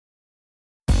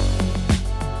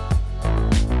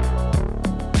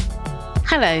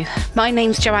Hello, my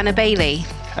name's Joanna Bailey.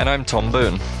 And I'm Tom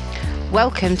Boone.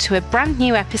 Welcome to a brand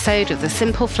new episode of the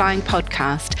Simple Flying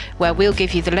Podcast, where we'll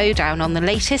give you the lowdown on the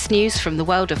latest news from the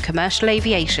world of commercial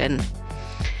aviation.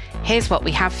 Here's what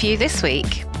we have for you this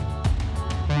week.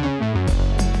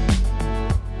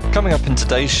 Coming up in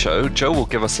today's show, Joe will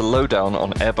give us a lowdown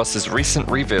on Airbus's recent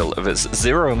reveal of its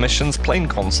zero-emissions plane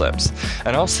concepts,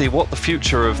 and I'll see what the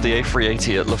future of the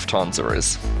A380 at Lufthansa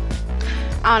is.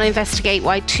 I'll investigate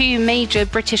why two major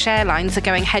British airlines are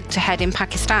going head-to-head in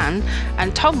Pakistan,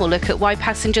 and Tom will look at why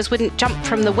passengers wouldn't jump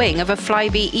from the wing of a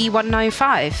Flybe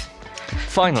E195.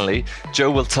 Finally, Joe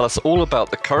will tell us all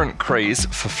about the current craze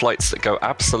for flights that go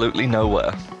absolutely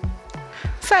nowhere.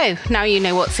 So, now you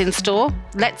know what's in store,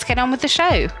 let's get on with the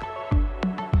show.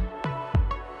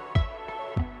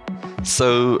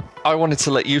 So, I wanted to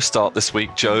let you start this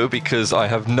week, Joe, because I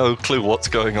have no clue what's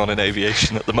going on in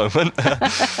aviation at the moment.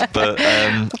 But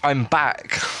I'm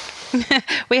back.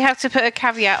 We have to put a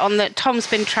caveat on that Tom's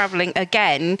been travelling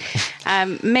again.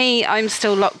 I'm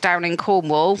still locked down in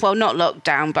Cornwall. Well, not locked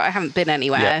down, but I haven't been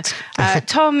anywhere.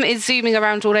 Tom is zooming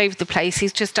around all over the place.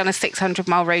 He's just done a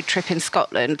 600-mile road trip in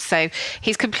Scotland, so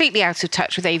he's completely out of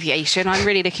touch with aviation. I'm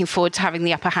really looking forward to having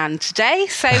the upper hand today.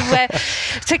 So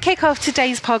to kick off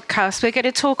today's podcast, we're going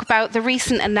to talk about the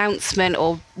recent announcement,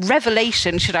 or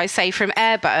revelation, should I say, from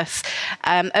Airbus,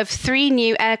 of 3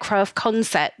 new aircraft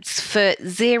concepts for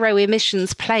zero-emissions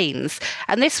planes.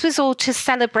 And this was all to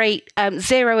celebrate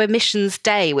Zero Emissions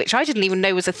Day, which I didn't even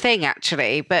know was a thing,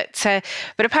 actually. But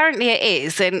apparently it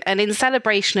is. And in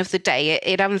celebration of the day,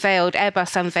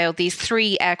 Airbus unveiled these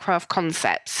 3 aircraft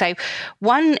concepts. So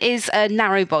one is a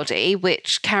narrow body,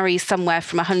 which carries somewhere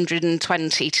from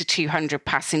 120 to 200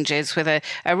 passengers with a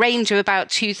range of about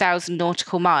 2,000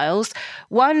 nautical miles.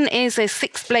 One is a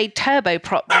 6-blade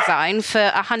turboprop design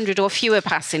for 100 or fewer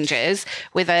passengers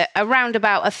with around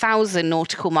about 1,000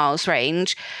 nautical miles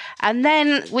range. And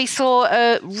then we saw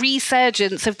a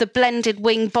resurgence of the blended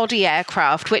wing body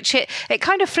aircraft, which it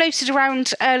kind of floated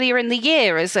around earlier in the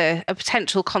year as a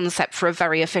potential concept for a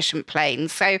very efficient plane.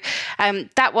 So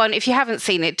that one, if you haven't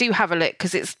seen it, do have a look,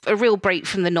 because it's a real break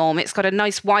from the norm. It's got a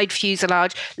nice wide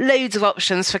fuselage, loads of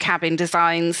options for cabin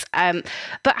designs.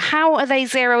 But how are they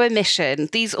zero emission?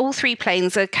 These all 3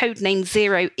 planes are codenamed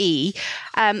Zero E.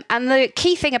 And the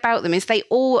key thing about them is they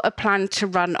all are planned to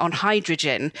run on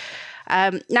hydrogen.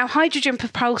 Now, hydrogen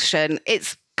propulsion,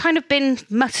 it's kind of been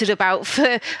muttered about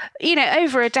for,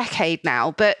 over a decade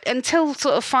now, but until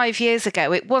sort of 5 years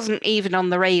ago, it wasn't even on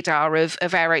the radar of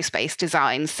aerospace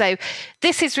design. So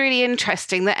this is really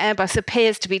interesting that Airbus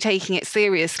appears to be taking it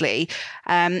seriously.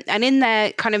 And in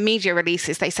their kind of media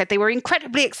releases, they said they were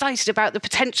incredibly excited about the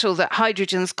potential that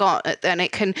hydrogen's got, and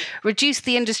it can reduce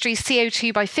the industry's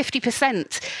CO2 by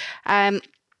 50%.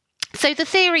 So the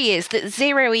theory is that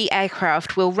Zero-E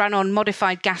aircraft will run on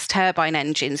modified gas turbine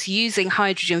engines using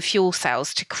hydrogen fuel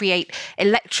cells to create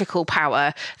electrical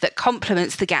power that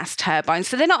complements the gas turbine.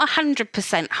 So they're not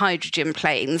 100% hydrogen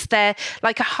planes. They're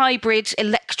like a hybrid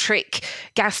electric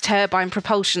gas turbine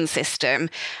propulsion system.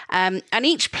 And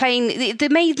each plane, the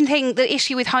main thing, the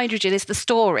issue with hydrogen is the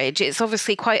storage. It's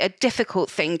obviously quite a difficult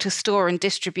thing to store and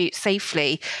distribute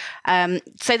safely.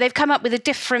 So they've come up with a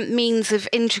different means of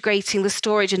integrating the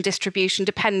storage and distribution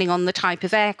depending on the type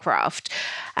of aircraft.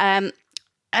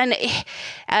 And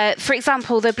for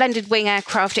example, the blended wing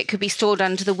aircraft, it could be stored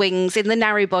under the wings. In the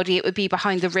narrow body, it would be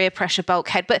behind the rear pressure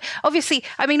bulkhead. But obviously,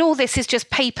 all this is just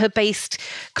paper-based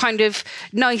kind of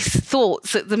nice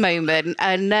thoughts at the moment.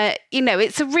 And,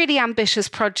 it's a really ambitious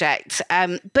project.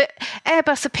 But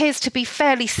Airbus appears to be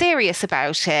fairly serious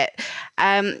about it.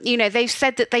 They've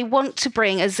said that they want to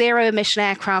bring a zero-emission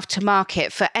aircraft to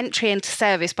market for entry into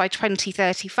service by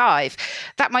 2035.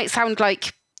 That might sound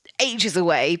like ages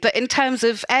away, but in terms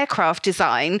of aircraft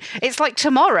design, it's like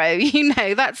tomorrow.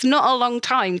 That's not a long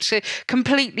time to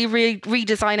completely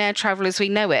redesign air travel as we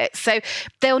know it. So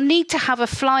they'll need to have a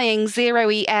flying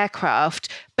Zero-E aircraft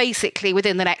basically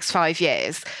within the next 5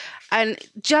 years. And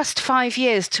just 5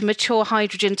 years to mature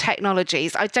hydrogen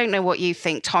technologies. I don't know what you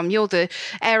think, Tom. You're the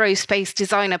aerospace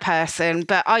designer person,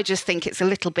 but I just think it's a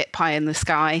little bit pie in the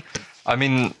sky.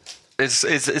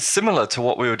 It's similar to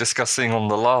what we were discussing on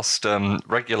the last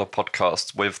regular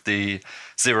podcast with the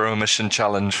zero emission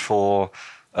challenge for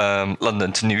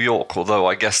London to New York, although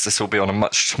I guess this will be on a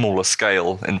much smaller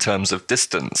scale in terms of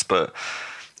distance, but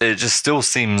it just still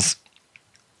seemed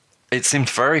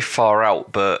very far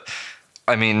out. But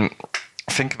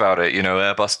think about it,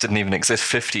 Airbus didn't even exist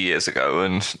 50 years ago,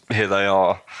 and here they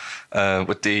are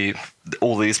with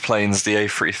all these planes, the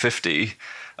A350,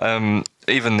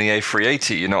 even the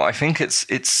A380. I think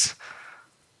it's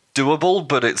doable,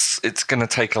 but it's going to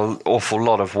take an awful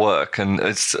lot of work, and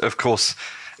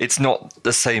it's not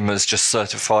the same as just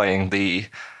certifying the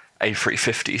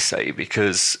A350, say,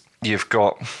 because you've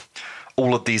got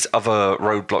all of these other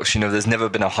roadblocks. There's never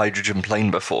been a hydrogen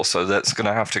plane before, so that's going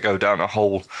to have to go down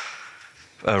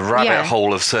a rabbit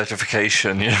hole of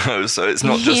certification, so it's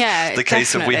not just the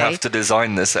case of we have to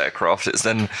design this aircraft, it's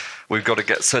then we've got to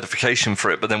get certification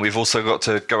for it, but then we've also got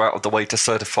to go out of the way to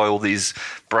certify all these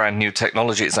brand new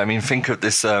technologies. I mean, think of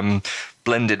this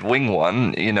blended wing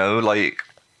one, like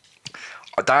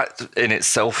that in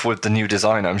itself with the new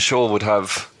design, I'm sure would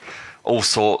have all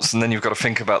sorts, and then you've got to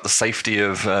think about the safety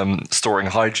of storing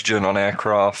hydrogen on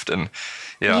aircraft, and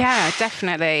yeah,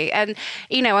 definitely. And,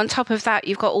 on top of that,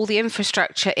 you've got all the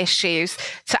infrastructure issues.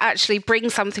 To actually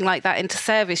bring something like that into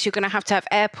service, you're going to have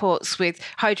airports with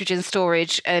hydrogen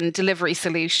storage and delivery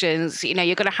solutions. You're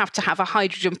going to have a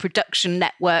hydrogen production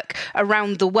network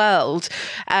around the world.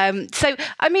 So,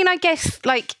 I mean, I guess,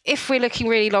 like, if we're looking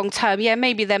really long term,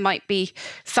 maybe there might be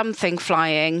something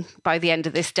flying by the end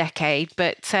of this decade.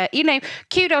 But,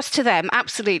 kudos to them.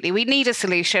 Absolutely. We need a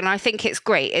solution. I think it's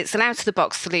great. It's an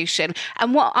out-of-the-box solution.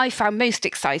 And what I found most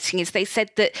exciting is they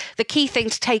said that the key thing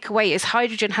to take away is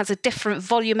hydrogen has a different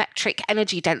volumetric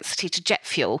energy density to jet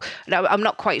fuel. Now, I'm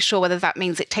not quite sure whether that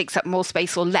means it takes up more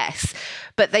space or less,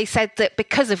 but they said that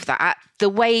because of that, the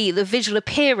visual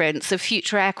appearance of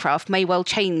future aircraft may well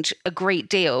change a great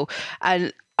deal.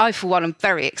 And I, for one, am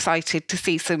very excited to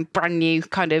see some brand new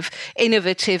kind of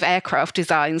innovative aircraft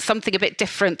designs, something a bit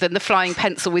different than the flying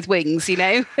pencil with wings,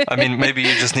 I mean, maybe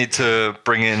you just need to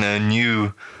bring in a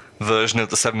new version of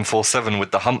the 747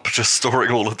 with the hump just storing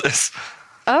all of this.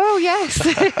 Oh, yes.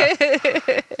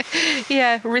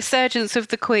 Yeah, resurgence of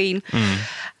the Queen.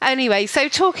 Anyway, so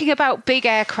talking about big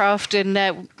aircraft,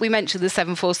 and we mentioned the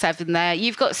 747 there,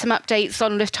 you've got some updates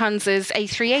on Lufthansa's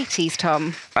A380s,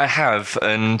 Tom. I have,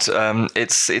 and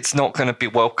it's not going to be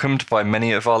welcomed by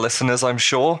many of our listeners, I'm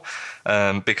sure,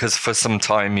 because for some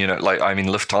time,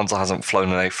 Lufthansa hasn't flown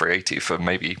an A380 for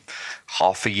maybe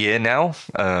half a year now,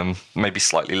 maybe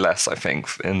slightly less, I think,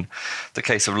 in the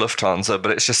case of Lufthansa.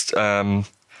 But it's just,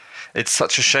 it's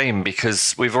such a shame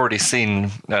because we've already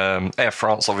seen Air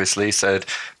France obviously said,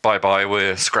 bye-bye,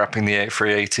 we're scrapping the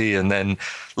A380. And then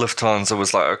Lufthansa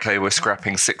was like, okay, we're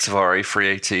scrapping 6 of our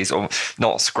A380s, or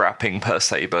not scrapping per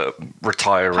se, but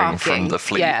retiring from the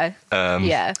fleet. Yeah.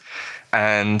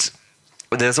 And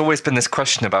there's always been this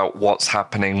question about what's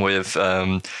happening with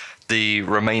the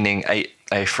remaining 8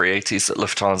 A380s that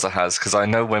Lufthansa has, because I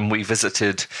know when we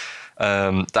visited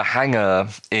the hangar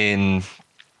in,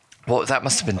 that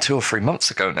must have been 2 or 3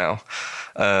 months ago now,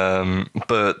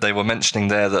 but they were mentioning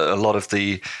there that a lot of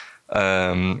the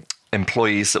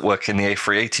employees that work in the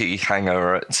A380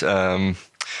 hangar at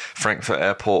Frankfurt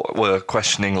Airport were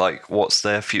questioning, like, what's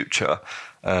their future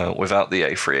without the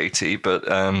A380, but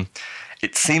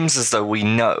it seems as though we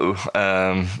know,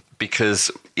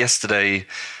 because yesterday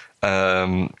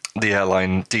the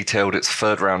airline detailed its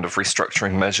 3rd round of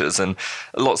restructuring measures, and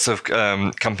lots of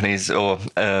companies or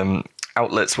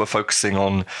outlets were focusing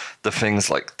on the things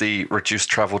like the reduced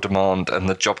travel demand and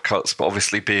the job cuts, but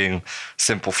obviously being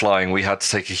Simple Flying, we had to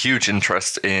take a huge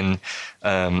interest in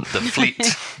the fleet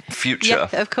future.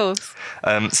 Yeah, of course.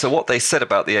 So what they said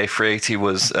about the A380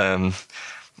 was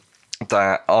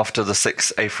that after the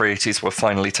 6 A380s were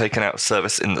finally taken out of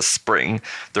service in the spring,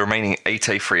 the remaining 8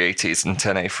 A380s and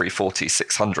 10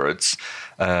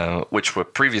 A340-600s, which were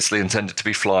previously intended to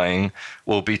be flying,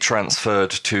 will be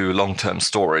transferred to long-term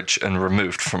storage and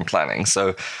removed from planning.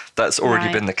 So that's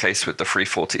already been the case with the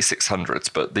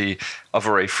 340-600s, but the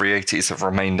other A380s have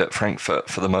remained at Frankfurt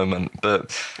for the moment.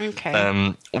 But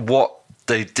what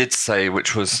they did say,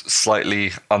 which was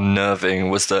slightly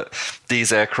unnerving, was that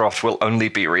these aircraft will only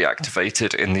be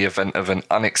reactivated in the event of an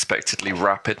unexpectedly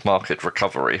rapid market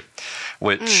recovery,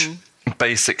 which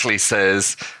basically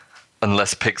says,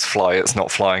 unless pigs fly, it's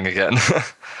not flying again.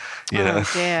 Oh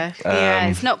dear. Yeah,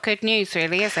 it's not good news,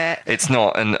 really, is it? It's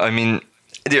not, and I mean,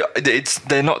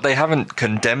 they haven't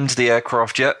condemned the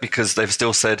aircraft yet, because they've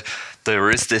still said there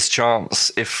is this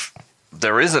chance if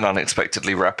there is an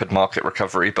unexpectedly rapid market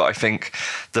recovery. But I think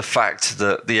the fact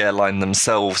that the airline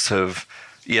themselves have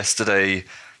yesterday,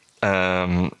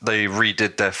 they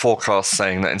redid their forecast,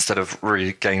 saying that instead of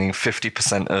regaining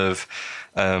 50% of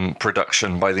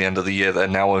production by the end of the year, they're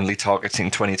now only targeting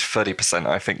 20 to 30%.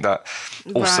 I think that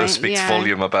also speaks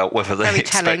volume about whether they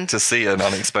expect to see an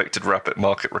unexpected rapid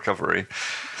market recovery.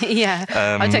 Yeah,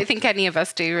 I don't think any of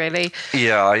us do, really.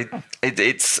 Yeah,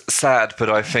 it's sad, but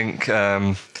I think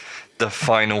the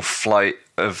final flight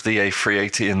of the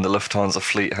A380 in the Lufthansa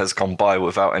fleet has gone by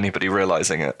without anybody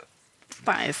realizing it.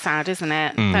 That is sad, isn't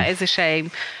it? That is a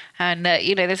shame. And,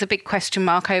 there's a big question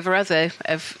mark over other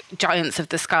of giants of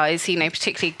the skies,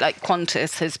 particularly like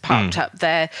Qantas has parked up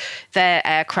their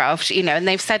aircraft, and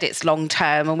they've said it's long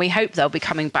term, and we hope they'll be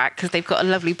coming back because they've got a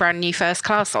lovely brand new first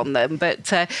class on them.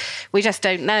 But we just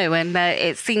don't know. And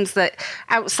it seems that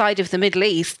outside of the Middle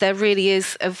East, there really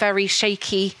is a very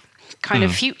shaky kind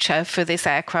of future for this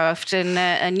aircraft,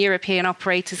 and European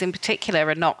operators in particular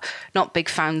are not big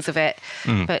fans of it.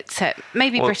 But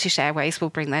maybe British Airways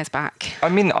will bring theirs back. I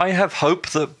mean, I have hope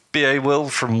that BA will,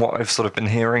 from what I've sort of been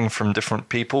hearing from different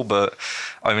people, but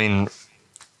I mean,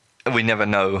 we never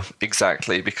know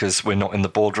exactly because we're not in the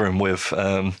boardroom with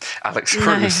Alex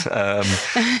Cruz. No.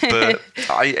 But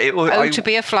to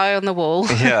be a fly on the wall.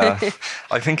 Yeah,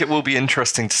 I think it will be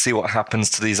interesting to see what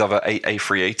happens to these other 8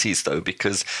 A380s though,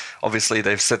 because obviously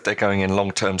they've said they're going in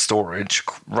long-term storage.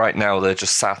 Right now they're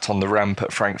just sat on the ramp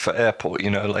at Frankfurt Airport.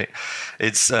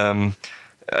 It's when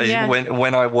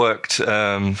I worked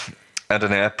at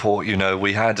an airport,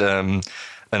 we had an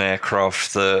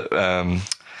aircraft that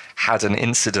had an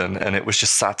incident and it was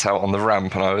just sat out on the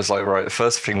ramp, and I was like, right, the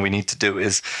first thing we need to do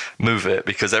is move it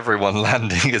because everyone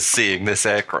landing is seeing this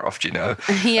aircraft,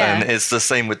 Yeah. And it's the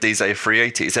same with these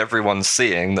A380s. Everyone's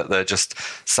seeing that they're just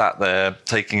sat there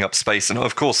taking up space, and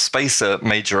of course space at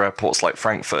major airports like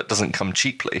Frankfurt doesn't come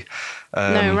cheaply.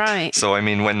 No, right. So I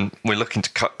mean, when we're looking to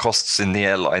cut costs in the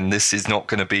airline, this is not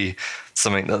going to be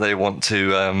something that they want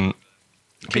to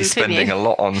be spending a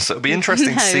lot on. So it'll be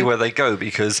interesting to see where they go,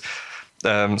 because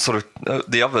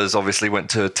the others obviously went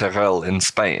to Teruel in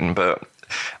Spain, but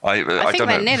I think don't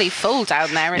they're know. nearly full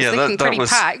down there. It's looking pretty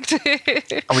packed.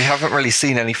 We haven't really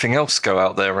seen anything else go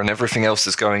out there, and everything else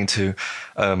is going to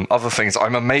other things.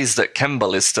 I'm amazed that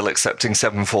Kemble is still accepting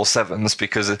 747s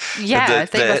because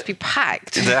they must be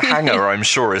packed. Their hangar, I'm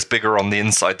sure, is bigger on the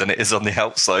inside than it is on the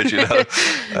outside. Like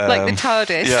the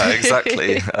TARDIS. Yeah,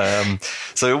 exactly.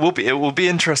 So it will be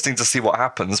interesting to see what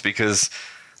happens, because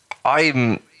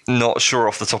I'm not sure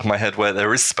off the top of my head where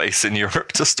there is space in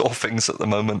Europe to store things at the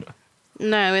moment.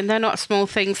 No, and they're not small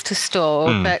things to store.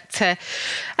 But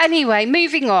anyway,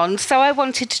 moving on. So I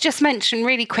wanted to just mention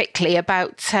really quickly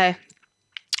about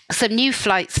some new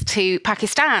flights to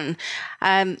Pakistan,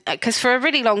 because for a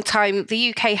really long time the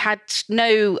UK had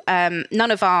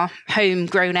none of our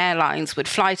homegrown airlines would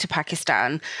fly to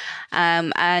Pakistan,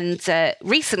 and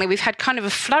recently we've had kind of a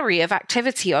flurry of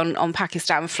activity on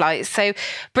Pakistan flights. So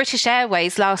British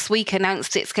Airways last week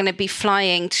announced it's going to be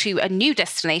flying to a new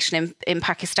destination in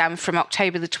Pakistan from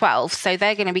October the 12th. So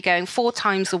they're going to be going 4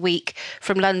 times a week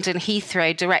from London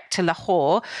Heathrow direct to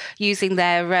Lahore using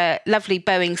their lovely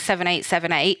Boeing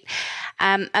 7878.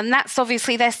 And that's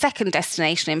obviously their second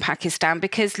destination in Pakistan,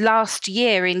 because last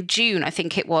year in June, I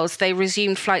think it was, they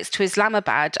resumed flights to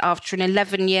Islamabad after an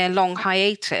 11-year-long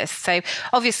hiatus. So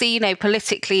obviously,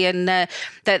 politically and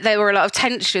there were a lot of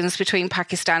tensions between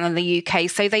Pakistan and the UK.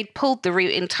 So they pulled the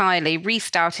route entirely,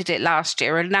 restarted it last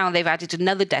year, and now they've added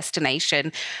another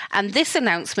destination. And this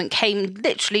announcement came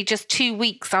literally just 2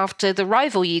 weeks after the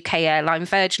rival UK airline,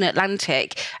 Virgin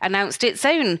Atlantic, announced its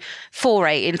own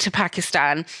foray into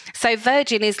Pakistan. So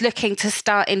Virgin is looking to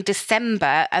start in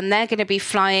December, and they're going to be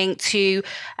flying to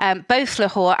both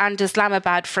Lahore and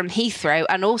Islamabad from Heathrow,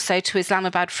 and also to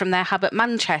Islamabad from their hub at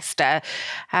Manchester.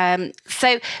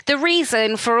 So the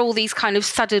reason for all these kind of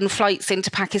sudden flights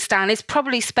into Pakistan is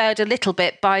probably spurred a little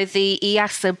bit by the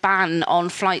EASA ban on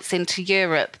flights into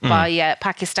Europe by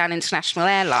Pakistan International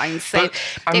Airlines. So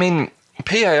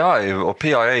PAI or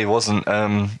PIA wasn't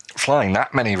flying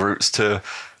that many routes to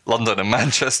London and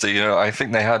Manchester. I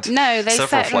think they had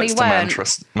several flights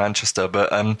to Manchester.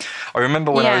 But I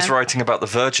remember when I was writing about the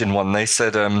Virgin one, they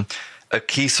said a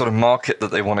key sort of market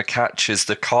that they want to catch is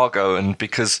the cargo, and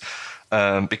because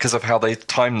of how they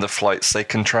time the flights, they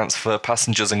can transfer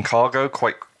passengers and cargo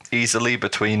quite easily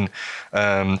between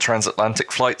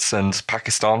transatlantic flights and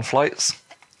Pakistan flights.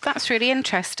 That's really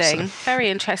interesting. Very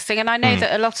interesting. And I know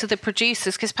that a lot of the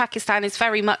producers, because Pakistan is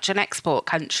very much an export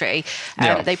country,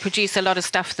 they produce a lot of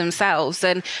stuff themselves,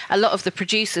 and a lot of the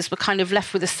producers were kind of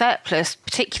left with a surplus,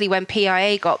 particularly when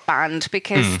PIA got banned,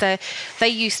 because they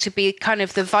used to be kind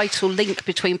of the vital link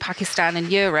between Pakistan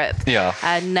and Europe. Yeah.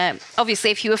 And obviously,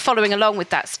 if you were following along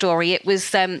with that story, it was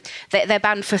they're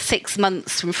banned for 6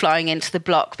 months from flying into the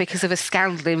block because of a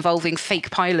scandal involving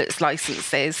fake pilots'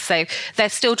 licenses. So they're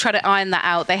still trying to iron that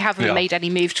out. They haven't made any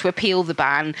move to appeal the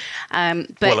ban.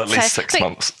 But, at least 6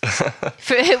 months.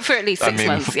 for at least 6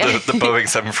 months, yeah. The Boeing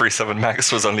 737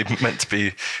 MAX was only meant to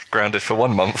be grounded for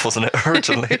 1 month, wasn't it,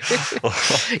 originally?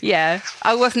 Yeah,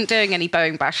 I wasn't doing any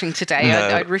Boeing bashing today. No.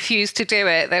 I refused to do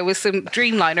it. There was some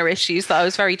Dreamliner issues that I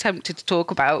was very tempted to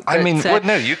talk about.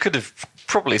 But, you could have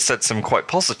probably said some quite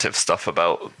positive stuff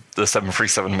about the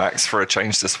 737 MAX for a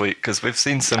change this week, because we've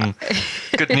seen some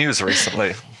good news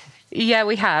recently. Yeah,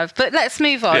 we have. But let's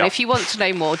move on. Yeah. If you want to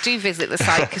know more, do visit the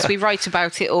site because we write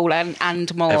about it all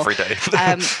and more. Every day.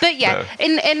 But yeah, No.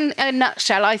 in a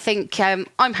nutshell, I think I'm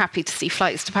happy to see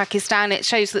flights to Pakistan. It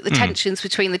shows that the tensions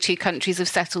between the two countries have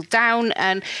settled down,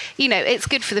 and it's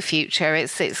good for the future.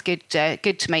 It's good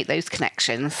to make those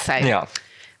connections. So Yeah.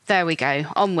 there we go.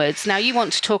 Onwards. Now you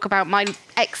want to talk about my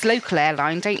ex-local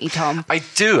airline, don't you, Tom? I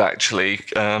do actually.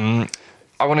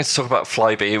 I wanted to talk about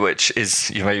Flybe, which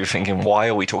is, you may be thinking, why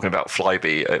are we talking about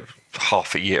Flybe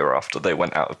half a year after they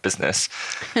went out of business?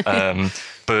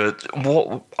 But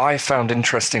what I found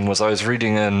interesting was I was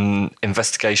reading an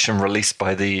investigation released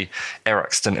by the Air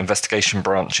Accident Investigation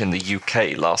Branch in the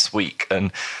UK last week.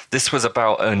 And this was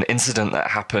about an incident that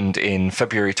happened in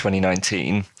February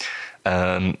 2019.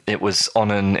 It was on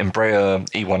an Embraer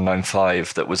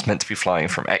E195 that was meant to be flying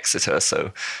from Exeter,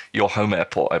 so your home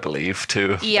airport, I believe,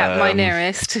 to My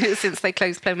nearest, since they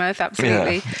closed Plymouth,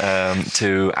 absolutely.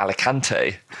 To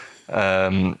Alicante.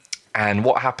 And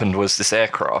what happened was this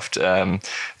aircraft,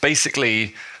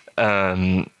 basically,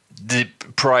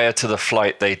 prior to the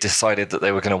flight, they decided that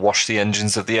they were going to wash the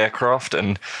engines of the aircraft.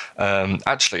 And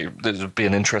actually, this would be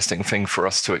an interesting thing for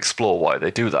us to explore why they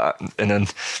do that in a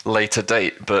later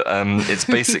date. But it's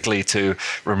basically to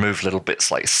remove little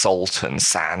bits like salt and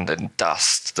sand and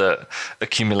dust that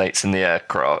accumulates in the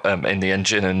aircraft, in the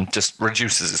engine, and just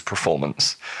reduces its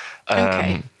performance.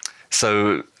 Okay.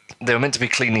 So they were meant to be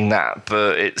cleaning that,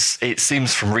 but it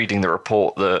seems from reading the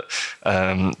report that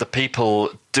the people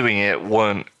doing it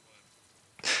weren't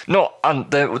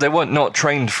they weren't not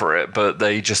trained for it, but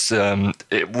they just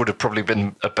it would have probably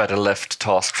been a better left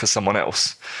task for someone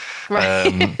else.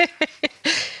 Right.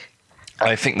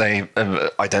 I think they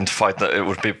identified that it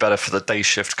would be better for the day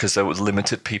shift because there was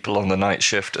limited people on the night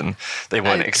shift, and they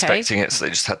weren't expecting it, so they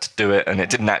just had to do it, and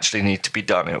it didn't actually need to be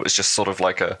done. It was just sort of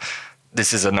like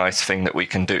this is a nice thing that we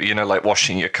can do, like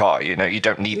washing your car, you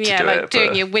don't need to do it. Yeah, like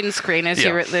doing your windscreen as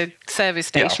you're at the service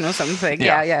station or something.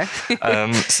 Yeah.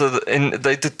 So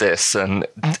they did this, and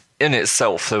in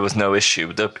itself, there was no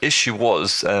issue. The issue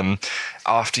was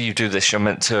after you do this, you're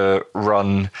meant to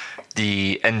run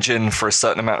the engine for a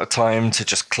certain amount of time to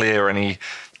just clear any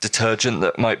detergent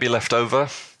that might be left over.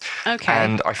 Okay.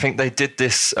 And I think they did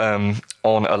this on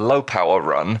a low power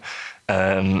run.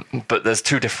 But there's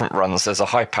two different runs. There's a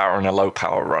high power and a low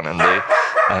power run, and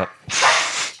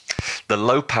the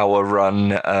low power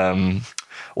run,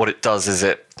 what it does is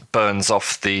it burns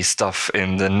off the stuff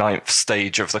in the 9th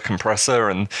stage of the compressor,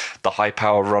 and the high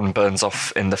power run burns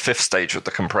off in the 5th stage of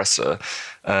the compressor.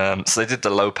 So they did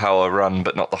the low power run,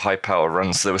 but not the high power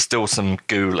run. So there was still some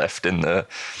goo left in the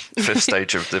 5th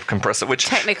stage of the compressor, which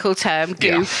technical term,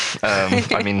 goo. Yeah.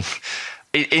 I mean,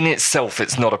 in itself,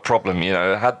 it's not a problem.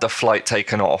 Had the flight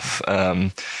taken off,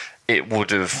 it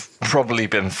would have probably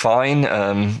been fine.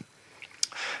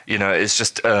 It's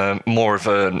just more of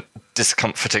a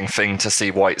discomforting thing to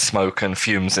see white smoke and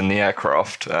fumes in the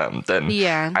aircraft than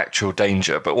actual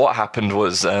danger. But what happened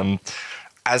was,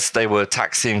 as they were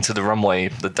taxiing to the runway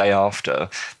the day after,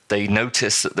 they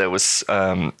noticed that there was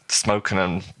smoke and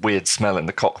a weird smell in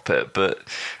the cockpit, but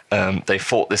they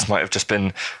thought this might have just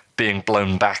been being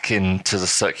blown back into the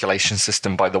circulation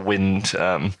system by the wind.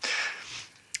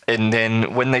 And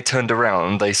then when they turned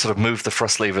around, they sort of moved the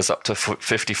thrust levers up to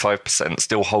 55%,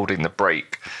 still holding the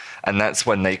brake. And that's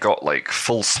when they got like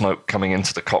full smoke coming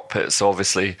into the cockpit. So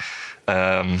obviously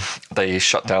they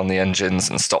shut down the engines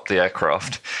and stopped the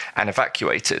aircraft and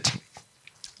evacuated.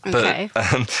 Okay.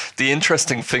 But the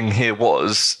interesting thing here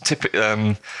was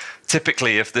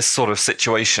typically, if this sort of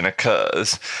situation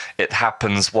occurs, it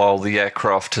happens while the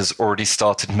aircraft has already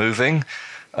started moving.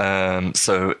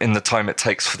 So in the time it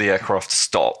takes for the aircraft to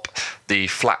stop, the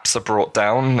flaps are brought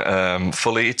down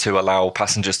fully to allow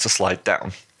passengers to slide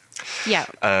down. Yeah.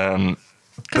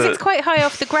 Because it's quite high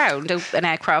off the ground, an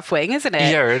aircraft wing, isn't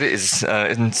it? Yeah, it is,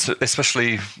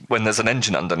 especially when there's an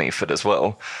engine underneath it as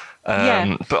well.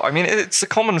 But I mean, it's a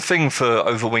common thing for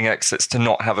overwing exits to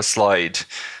not have a slide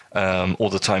all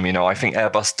the time. I think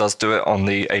Airbus does do it on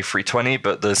the A320,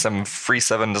 but the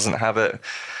 737 doesn't have it.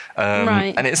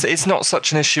 Right. And it's not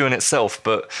such an issue in itself,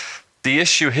 but the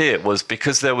issue here was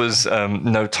because there was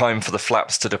no time for the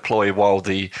flaps to deploy while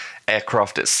the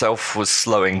aircraft itself was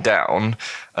slowing down.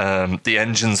 The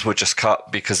engines were just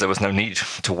cut because there was no need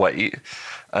to wait,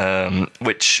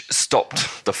 which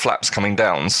stopped the flaps coming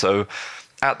down. So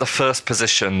at the first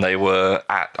position, they were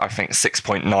at, I think,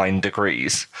 6.9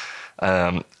 degrees.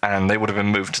 And they would have been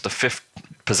moved to the 5th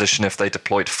position if they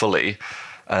deployed fully.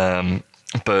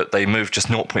 but they moved just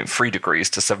 0.3 degrees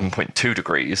to 7.2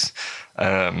 degrees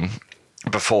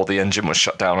before the engine was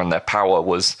shut down and their power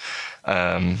was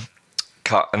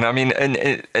cut. And I mean,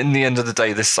 in the end of the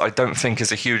day, this I don't think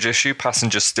is a huge issue.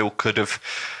 Passengers still could have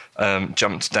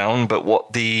jumped down,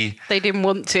 but they didn't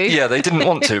want to. Yeah, they didn't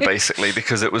want to, basically,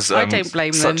 because it was I don't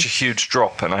blame such them. a huge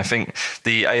drop. And I think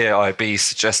the AAIB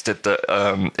suggested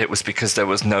that it was because there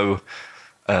was no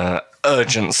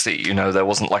urgency, there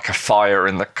wasn't like a fire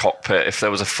in the cockpit. If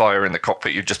there was a fire in the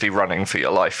cockpit, you'd just be running for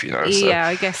your life, So, yeah,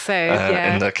 I guess so.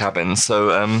 In the cabin.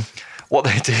 So what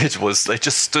they did was they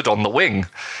just stood on the wing,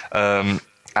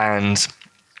 and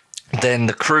then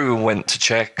the crew went to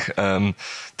check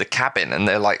the cabin, and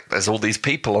they're like, there's all these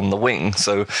people on the wing.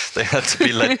 So they had to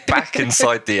be led back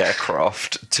inside the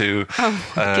aircraft to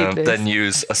then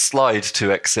use a slide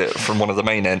to exit from one of the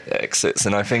main exits.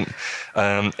 And I think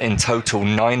in total,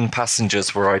 9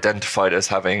 passengers were identified as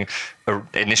having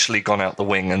initially gone out the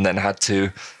wing and then had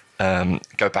to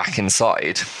go back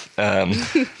inside.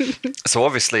 So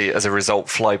obviously, as a result,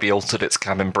 Flybe altered its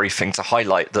cabin briefing to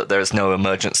highlight that there is no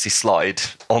emergency slide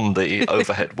on the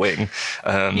overhead wing.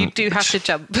 You do have to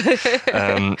jump.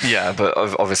 Yeah, but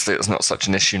obviously it's not such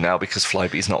an issue now because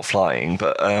Flybe's not flying.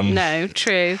 But no,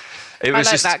 true. It was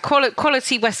I like that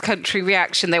quality West Country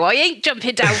reaction. Though I ain't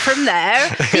jumping down from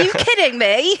there. Are you kidding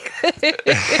me?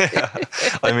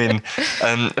 I mean,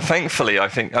 thankfully, I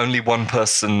think only one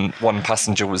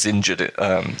passenger was injured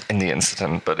in the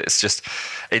incident. But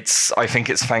I think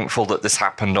it's thankful that this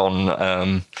happened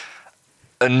on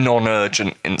a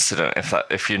non-urgent incident,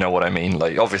 if you know what I mean.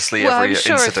 Like, obviously, every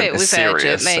incident is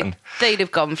serious. Urgent, they'd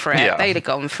have gone for it. Yeah. They'd have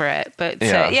gone for it. But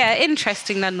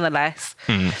interesting nonetheless.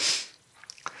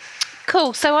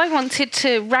 Cool. So I wanted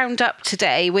to round up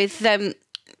today with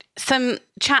some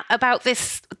chat about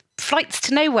this flights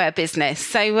to nowhere business.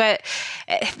 So,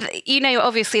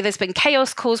 obviously there's been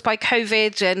chaos caused by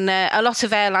COVID, and a lot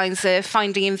of airlines are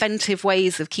finding inventive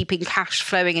ways of keeping cash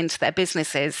flowing into their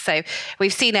businesses. So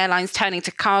we've seen airlines turning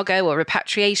to cargo or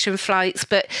repatriation flights,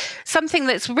 but something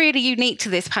that's really unique to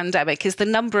this pandemic is the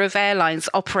number of airlines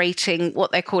operating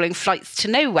what they're calling flights to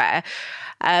nowhere.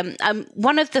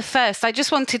 One of the first, I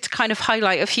just wanted to kind of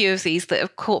highlight a few of these that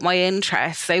have caught my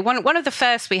interest. So one of the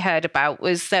first we heard about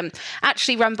was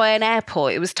actually run by an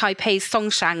airport. It was Taipei's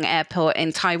Songshan Airport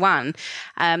in Taiwan.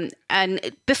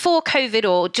 And before COVID,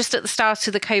 or just at the start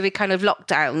of the COVID kind of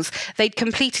lockdowns, they'd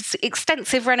completed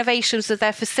extensive renovations of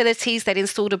their facilities. They'd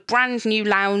installed a brand new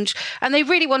lounge, and they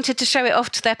really wanted to show it off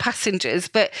to their passengers,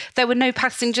 but there were no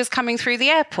passengers coming through the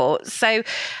airport. So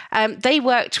they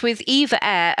worked with EVA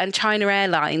Air and China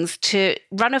Airlines to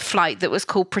run a flight that was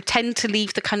called Pretend to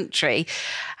Leave the Country.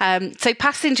 So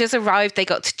passengers arrived, they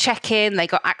got to check in, they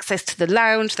got access to the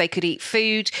lounge, they could eat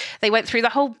food. They went through the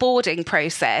whole boarding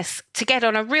process to get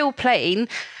on a real plane.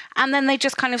 And then they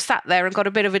just kind of sat there and got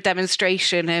a bit of a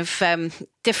demonstration of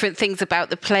different things about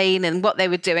the plane and what they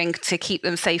were doing to keep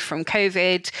them safe from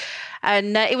COVID.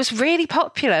 And it was really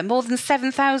popular. More than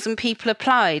 7,000 people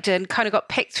applied and kind of got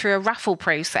picked through a raffle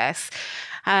process.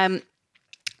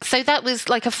 So that was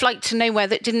like a flight to nowhere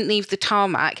that didn't leave the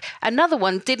tarmac. Another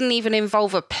one didn't even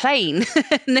involve a plane.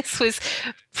 And this was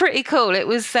pretty cool. It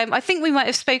was, I think we might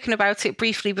have spoken about it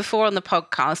briefly before on the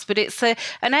podcast, but it's an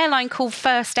airline called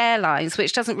First Airlines,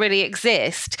 which doesn't really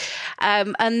exist.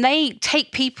 And they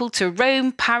take people to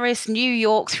Rome, Paris, New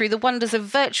York through the wonders of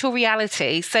virtual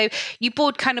reality. So you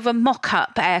board kind of a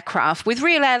mock-up aircraft with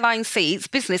real airline seats,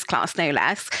 business class no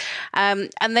less.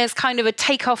 And there's kind of a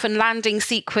takeoff and landing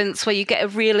sequence where you get a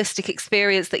realistic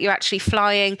experience that you're actually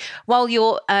flying while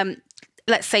you're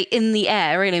let's say in the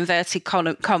air, in inverted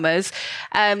commas.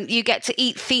 You get to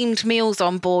eat themed meals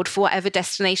on board for whatever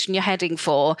destination you're heading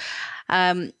for.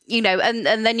 And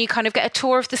then you kind of get a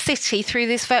tour of the city through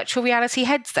this virtual reality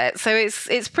headset. So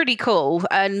it's pretty cool.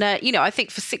 And, I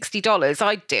think for $60,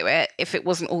 I'd do it if it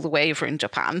wasn't all the way over in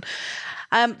Japan.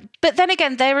 But then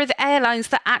again, there are the airlines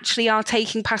that actually are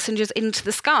taking passengers into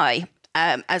the sky.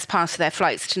 As part of their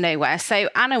flights to nowhere. So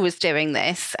ANA was doing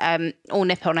this, or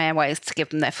Nippon Airways to give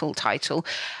them their full title.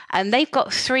 And they've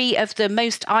got 3 of the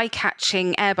most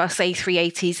eye-catching Airbus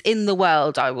A380s in the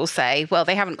world, I will say. Well,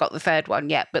 they haven't got the 3rd one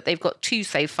yet, but they've got 2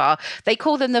 so far. They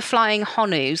call them the Flying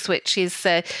Honus, which is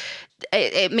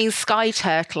it means sky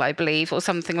turtle, I believe, or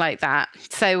something like that.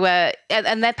 So,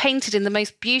 and they're painted in the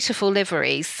most beautiful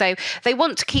liveries. So they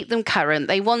want to keep them current.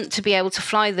 They want to be able to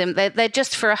fly them. They're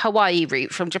just for a Hawaii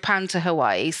route from Japan to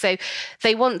Hawaii. So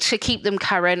they want to keep them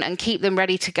current and keep them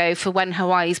ready to go for when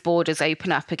Hawaii's borders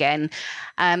open up again.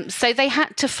 So they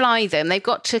had to fly them. They've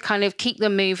got to kind of keep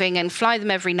them moving and fly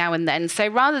them every now and then. So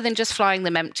rather than just flying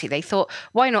them empty, they thought,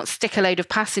 why not stick a load of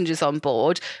passengers on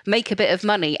board, make a bit of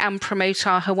money and promote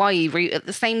our Hawaii route at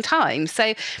the same time?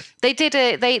 So they did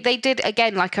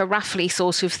again like a raffly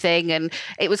sort of thing, and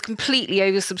it was completely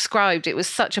oversubscribed. It was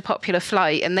such a popular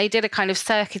flight, and they did a kind of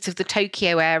circuit of the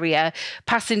Tokyo area.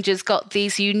 Passengers got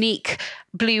these unique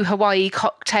blue Hawaii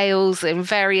cocktails and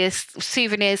various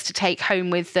souvenirs to take home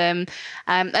with them,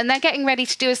 and they're getting ready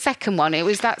to do a second one. It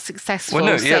was that successful.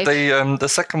 Well, no, yeah, the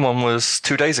second one was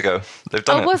 2 days ago. They've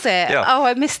done it. Oh, was it? Yeah. Oh,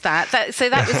 I missed that. So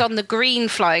that was on the green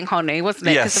Flying Honu, wasn't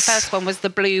it? Yes. Because the first one was the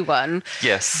blue one.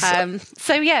 Yes.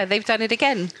 So yeah, they've done it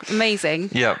again. Amazing.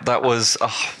 Yeah, that was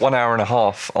 1 hour and a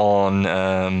half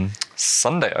on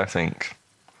Sunday, I think.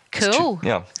 Cool.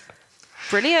 Yeah.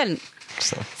 Brilliant.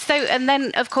 So, and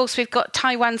then, of course, we've got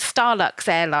Taiwan Starlux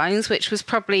Airlines, which was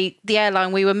probably the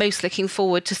airline we were most looking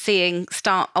forward to seeing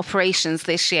start operations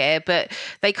this year. But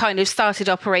they kind of started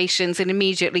operations and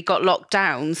immediately got locked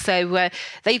down. So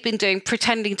they've been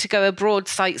pretending to go abroad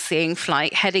sightseeing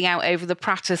flight, heading out over the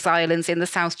Pratas Islands in the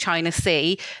South China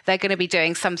Sea. They're going to be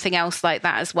doing something else like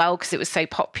that as well because it was so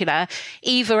popular.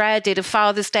 Eva Air did a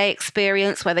Father's Day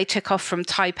experience where they took off from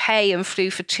Taipei and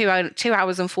flew for 2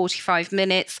 hours and 45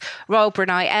 minutes. Royal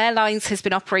Brunei Airlines has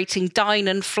been operating dine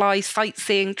and fly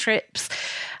sightseeing trips.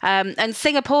 And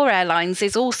Singapore Airlines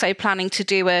is also planning to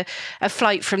do a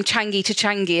flight from Changi to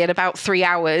Changi in about 3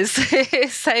 hours.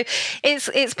 So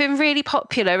it's been really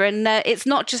popular, and it's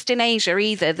not just in Asia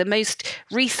either. The most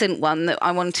recent one that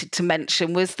I wanted to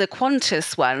mention was the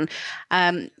Qantas one,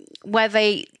 where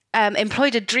they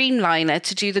employed a Dreamliner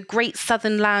to do the Great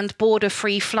Southern Land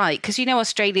border-free flight, because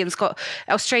Australia's got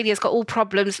all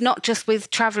problems, not just with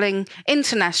travelling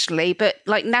internationally, but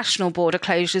like national border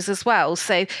closures as well.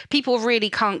 So people really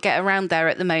can't get around there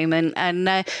at the moment.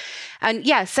 And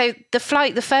yeah, so the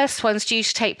first one's due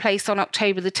to take place on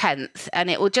October the 10th, and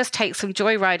it will just take some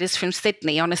joyriders from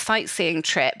Sydney on a sightseeing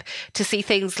trip to see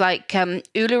things like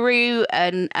Uluru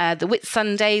and the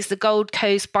Whitsundays, the Gold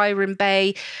Coast, Byron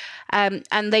Bay.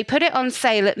 And they put it on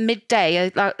sale at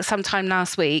midday sometime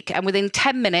last week, and within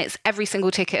 10 minutes, every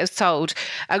single ticket is sold.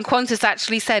 And Qantas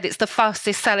actually said it's the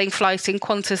fastest selling flight in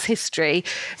Qantas history.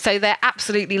 So they're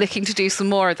absolutely looking to do some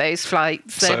more of those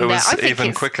flights. So it was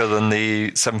even quicker than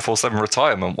the 747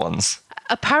 retirement ones.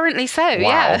 Apparently so, wow.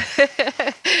 Yeah.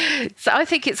 So I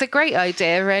think it's a great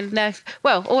idea. And,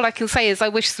 well, all I can say is I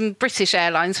wish some British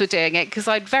airlines were doing it, because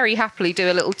I'd very happily do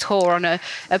a little tour on a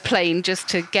plane just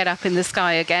to get up in the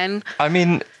sky again. I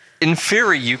mean, in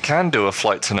theory, you can do a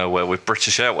flight to nowhere with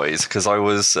British Airways, because I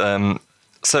was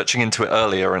searching into it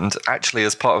earlier, and actually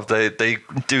as part of they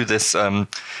do this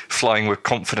flying with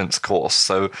confidence course.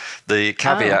 So the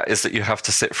caveat is that you have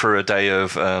to sit through a day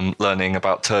of learning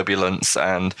about turbulence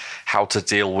and how to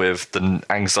deal with the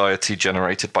anxiety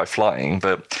generated by flying.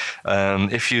 But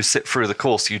if you sit through the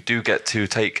course, you do get to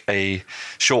take a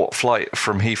short flight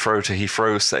from Heathrow to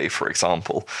Heathrow, say, for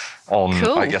example, on,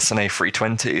 cool. I guess, an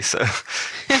A320. So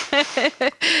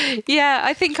yeah,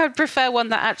 I think I'd prefer one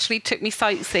that actually took me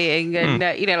sightseeing and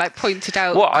like pointed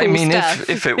out well, cool I mean, stuff.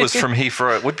 if it was from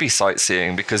Heathrow, it would be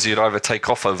sightseeing, because you'd either take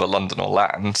off over London or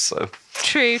land. So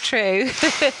True.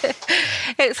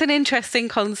 It's an interesting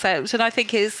concept, and I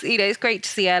think it's great to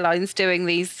see airlines doing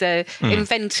these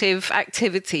inventive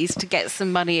activities to get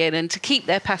some money in and to keep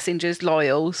their passengers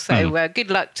loyal. So good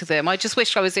luck to them. I just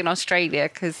wish I was in Australia,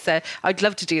 because I'd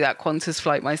love to do that Qantas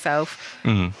flight myself.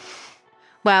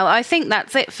 Well, I think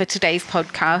that's it for today's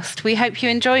podcast. We hope you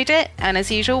enjoyed it, and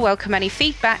as usual, welcome any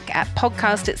feedback at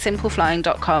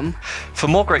podcast@simpleflying.com. For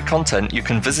more great content, you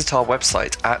can visit our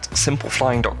website at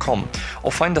simpleflying.com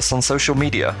or find us on social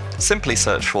media. Simply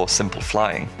search for Simple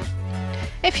Flying.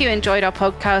 If you enjoyed our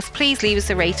podcast, please leave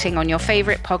us a rating on your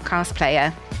favourite podcast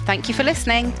player. Thank you for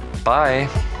listening. Bye.